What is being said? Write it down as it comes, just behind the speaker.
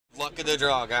luck of the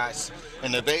draw, guys.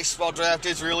 And the baseball draft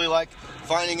is really like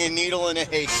finding a needle in a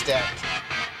haystack.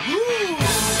 Woo!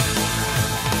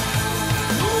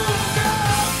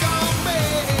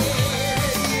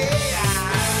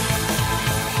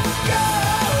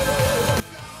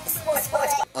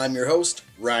 I'm your host,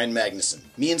 Ryan Magnuson.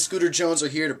 Me and Scooter Jones are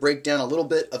here to break down a little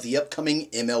bit of the upcoming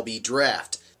MLB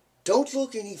Draft. Don't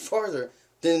look any farther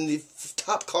than the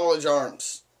top college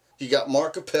arms. You got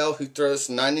Mark Appel, who throws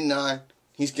 99.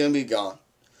 He's going to be gone.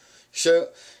 So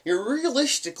you're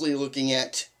realistically looking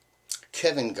at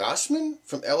Kevin Gausman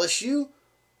from LSU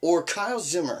or Kyle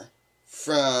Zimmer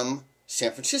from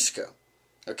San Francisco.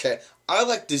 Okay, I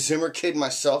like the Zimmer kid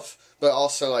myself, but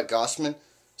also like Gausman.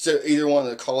 So either one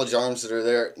of the college arms that are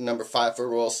there at number 5 for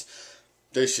Royals,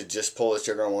 they should just pull the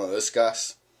trigger on one of those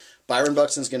guys. Byron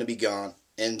Buxton's going to be gone,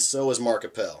 and so is Mark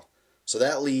Appel. So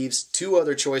that leaves 2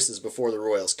 other choices before the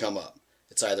Royals come up.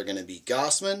 It's either going to be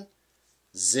Gausman,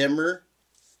 Zimmer,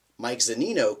 Mike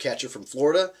Zunino, catcher from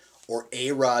Florida, or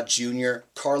A-Rod Jr.,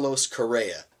 Carlos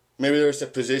Correa. Maybe there's a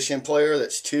position player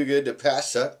that's too good to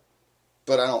pass up,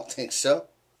 but I don't think so.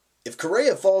 If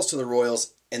Correa falls to the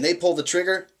Royals and they pull the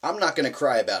trigger, I'm not going to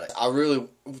cry about it. I really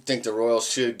think the Royals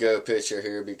should go pitcher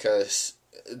here because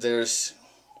there's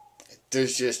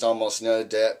just almost no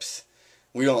depth.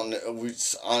 We don't know.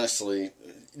 Honestly,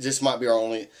 this might be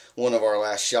one of our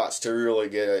last shots to really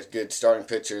get a good starting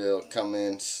pitcher that'll come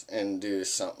in and do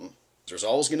something. There's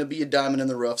always going to be a diamond in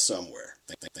the rough somewhere.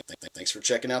 Thanks for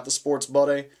checking out the Sports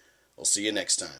Buddaye. We'll see you next time.